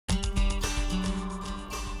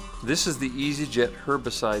This is the EZ-Ject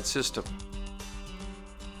Herbicide System.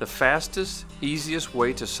 The fastest, easiest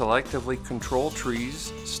way to selectively control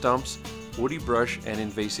trees, stumps, woody brush, and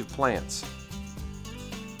invasive plants.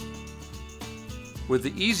 With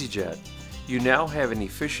the EZ-Ject, you now have an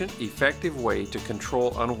efficient, effective way to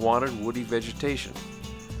control unwanted woody vegetation.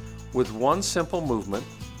 With one simple movement,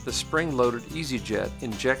 the spring-loaded EZ-Ject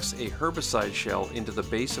injects a herbicide shell into the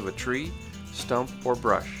base of a tree, stump, or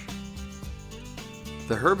brush.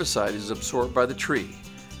 The herbicide is absorbed by the tree,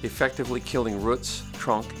 effectively killing roots,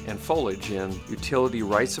 trunk, and foliage in utility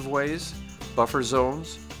rights-of-ways, buffer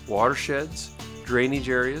zones, watersheds, drainage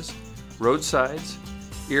areas, roadsides,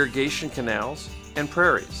 irrigation canals, and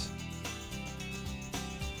prairies.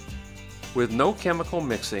 With no chemical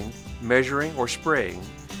mixing, measuring, or spraying,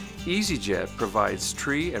 EZ-Ject provides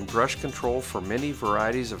tree and brush control for many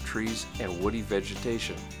varieties of trees and woody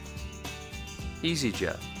vegetation.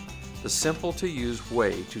 EZ-Ject, the simple-to-use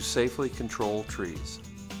way to safely control trees.